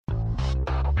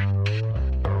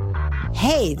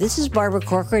Hey, this is Barbara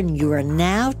Corcoran, and you are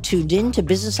now tuned in to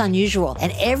Business Unusual.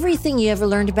 And everything you ever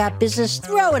learned about business,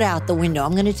 throw it out the window.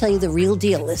 I'm going to tell you the real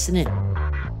deal. Listen in.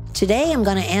 Today, I'm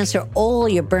going to answer all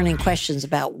your burning questions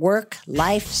about work,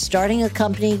 life, starting a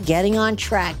company, getting on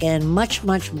track, and much,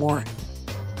 much more.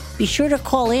 Be sure to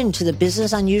call in to the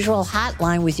Business Unusual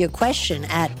hotline with your question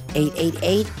at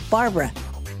 888-BARBARA.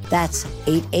 That's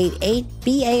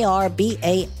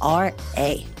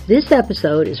 888-BARBARA. This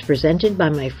episode is presented by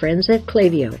my friends at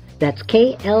Klaviyo. That's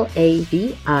Klaviyo.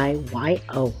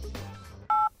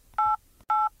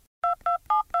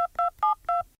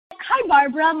 Hi,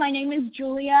 Barbara. My name is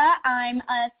Julia. I'm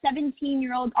a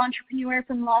 17-year-old entrepreneur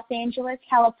from Los Angeles,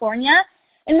 California.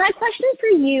 And my question for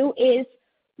you is,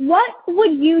 what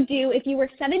would you do if you were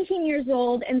 17 years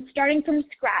old and starting from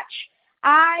scratch?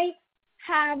 I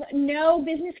have no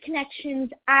business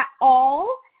connections at all.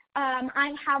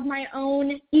 I have my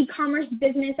own e-commerce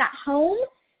business at home,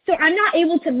 so I'm not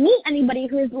able to meet anybody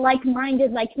who is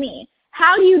like-minded like me.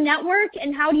 How do you network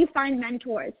and how do you find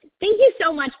mentors? Thank you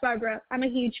so much, Barbara. I'm a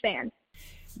huge fan.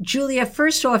 Julia,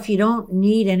 first off, you don't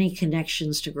need any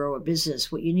connections to grow a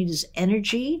business. What you need is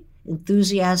energy,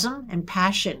 enthusiasm, and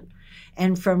passion.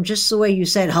 And from just the way you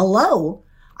said hello,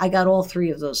 I got all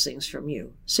three of those things from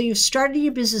you. So you've started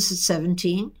your business at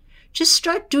 17. Just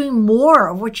start doing more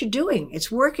of what you're doing.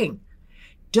 It's working.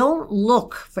 Don't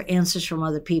look for answers from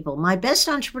other people. My best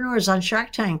entrepreneurs on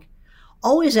Shark Tank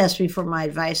always ask me for my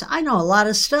advice. I know a lot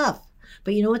of stuff,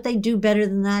 but you know what they do better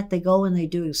than that? They go and they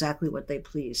do exactly what they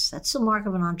please. That's the mark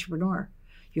of an entrepreneur.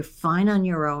 You're fine on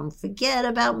your own. Forget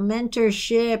about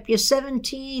mentorship. You're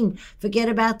 17. Forget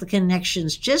about the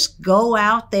connections. Just go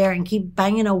out there and keep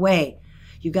banging away.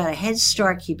 You got a head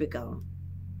start. Keep it going.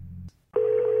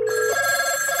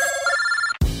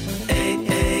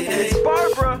 It's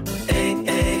Barbara.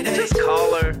 Just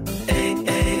call her.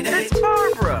 It's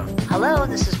Barbara. Hello,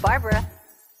 this is Barbara.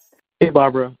 Hey,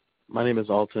 Barbara. My name is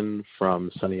Alton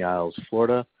from Sunny Isles,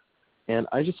 Florida, and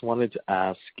I just wanted to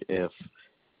ask if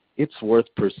it's worth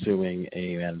pursuing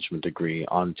a management degree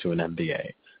onto an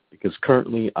MBA, because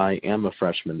currently I am a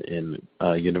freshman in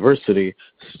university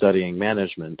studying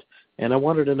management, and I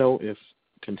wanted to know if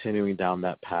continuing down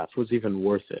that path was even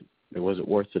worth it. Was it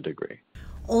worth the degree?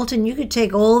 Alton, you could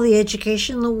take all the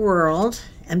education in the world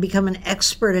and become an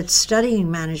expert at studying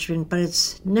management, but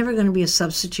it's never going to be a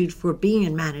substitute for being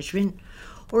in management,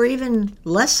 or even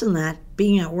less than that,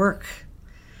 being at work.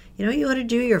 You know what you ought to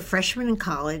do? You're a freshman in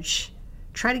college.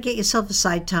 Try to get yourself a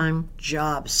side-time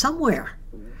job somewhere,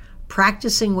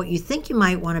 practicing what you think you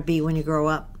might want to be when you grow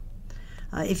up.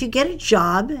 If you get a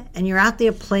job and you're out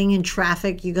there playing in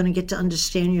traffic, you're going to get to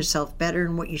understand yourself better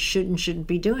and what you should and shouldn't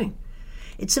be doing.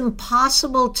 It's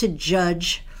impossible to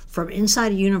judge from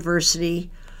inside a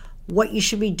university what you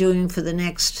should be doing for the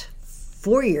next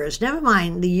 4 years, never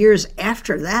mind the years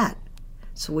after that.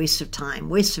 It's a waste of time,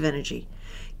 waste of energy.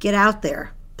 Get out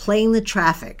there, play in the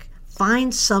traffic,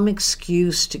 find some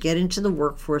excuse to get into the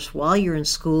workforce while you're in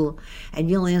school, and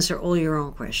you'll answer all your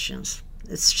own questions.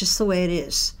 It's just the way it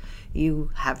is. You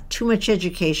have too much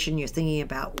education, you're thinking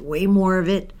about way more of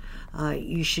it.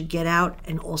 You should get out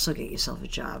and also get yourself a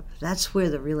job. That's where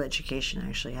the real education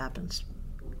actually happens.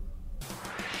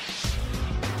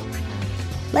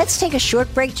 Let's take a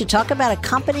short break to talk about a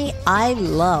company I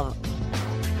love.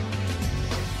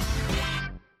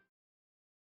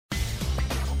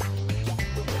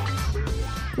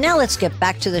 Now let's get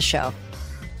back to the show.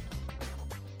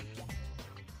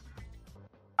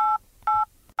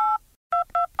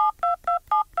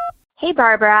 Hey,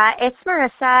 Barbara. It's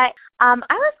Marissa. I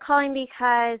was calling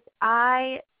because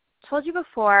I told you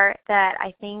before that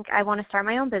I think I want to start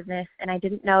my own business, and I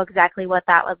didn't know exactly what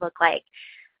that would look like.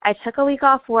 I took a week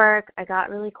off work. I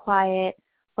got really quiet,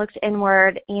 looked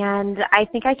inward, and I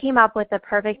think I came up with the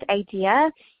perfect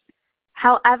idea.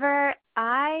 However,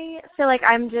 I feel like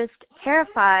I'm just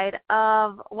terrified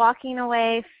of walking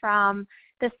away from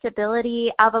the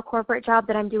stability of a corporate job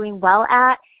that I'm doing well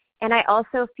at. And I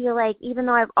also feel like even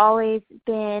though I've always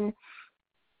been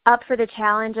up for the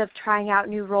challenge of trying out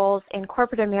new roles in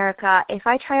corporate America, if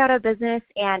I try out a business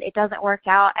and it doesn't work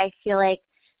out, I feel like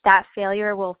that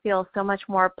failure will feel so much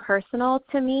more personal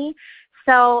to me.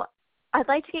 So I'd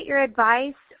like to get your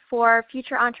advice for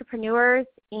future entrepreneurs,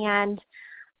 and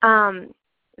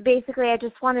basically I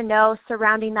just want to know,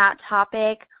 surrounding that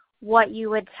topic, what you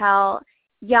would tell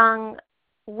young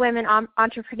women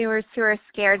entrepreneurs who are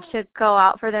scared to go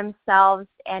out for themselves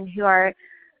and who are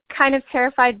kind of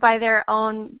terrified by their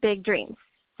own big dreams.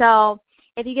 So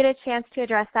if you get a chance to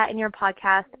address that in your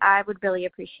podcast, I would really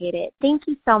appreciate it. Thank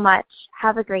you so much.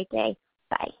 Have a great day.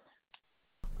 Bye.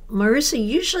 Marissa,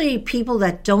 usually people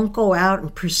that don't go out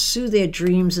and pursue their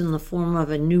dreams in the form of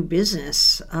a new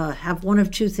business have one of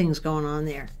two things going on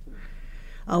there.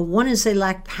 One is they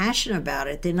lack passion about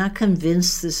it. They're not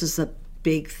convinced this is a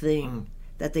big thing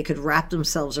that they could wrap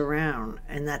themselves around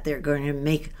and that they're going to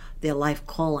make their life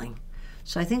calling.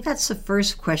 So I think that's the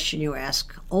first question you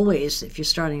ask always if you're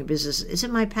starting a business. Is it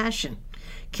my passion?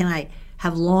 Can I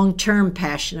have long-term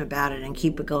passion about it and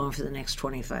keep it going for the next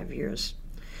 25 years?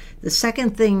 The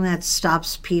second thing that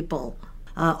stops people,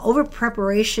 over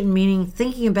preparation, meaning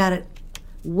thinking about it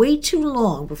way too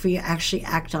long before you actually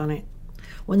act on it.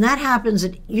 When that happens,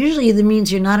 it usually either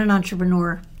means you're not an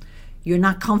entrepreneur, you're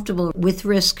not comfortable with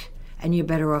risk, and you're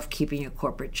better off keeping your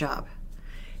corporate job.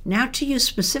 Now to you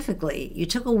specifically, you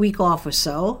took a week off or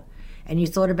so, and you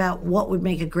thought about what would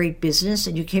make a great business,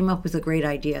 and you came up with a great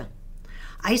idea.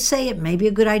 I say it may be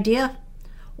a good idea,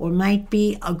 or it might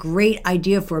be a great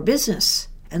idea for a business.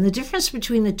 And the difference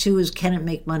between the two is, can it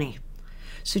make money?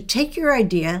 So take your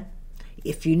idea.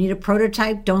 If you need a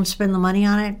prototype, don't spend the money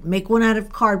on it. Make one out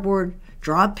of cardboard,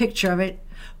 draw a picture of it,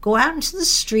 go out into the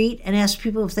street and ask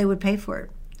people if they would pay for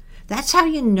it. That's how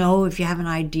you know if you have an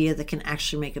idea that can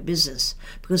actually make a business,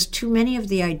 because too many of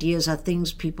the ideas are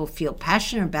things people feel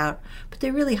passionate about, but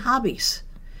they're really hobbies.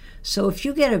 So if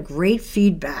you get a great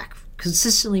feedback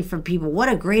consistently from people, what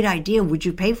a great idea, would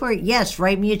you pay for it? Yes,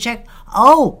 write me a check.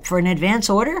 Oh, for an advance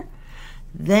order?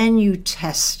 Then you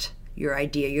test your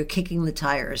idea. You're kicking the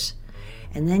tires.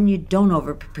 And then you don't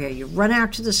over-prepare. You run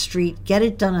out to the street, get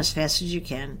it done as fast as you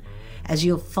can. As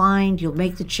you'll find, you'll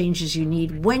make the changes you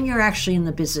need when you're actually in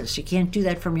the business. You can't do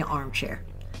that from your armchair.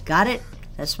 Got it?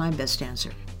 That's my best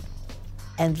answer.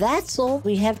 And that's all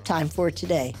we have time for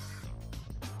today.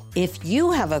 If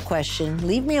you have a question,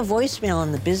 leave me a voicemail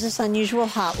on the Business Unusual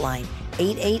hotline,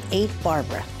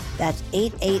 888-BARBARA. That's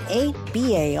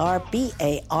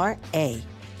 888-BARBARA.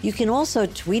 You can also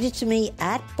tweet it to me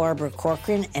at Barbara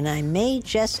Corcoran, and I may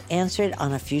just answer it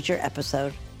on a future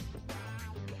episode.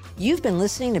 You've been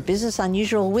listening to Business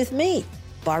Unusual with me,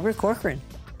 Barbara Corcoran.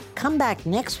 Come back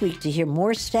next week to hear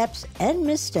more steps and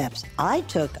missteps I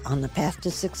took on the path to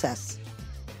success.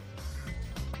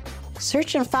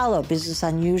 Search and follow Business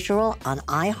Unusual on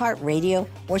iHeartRadio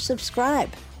or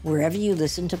subscribe wherever you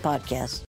listen to podcasts.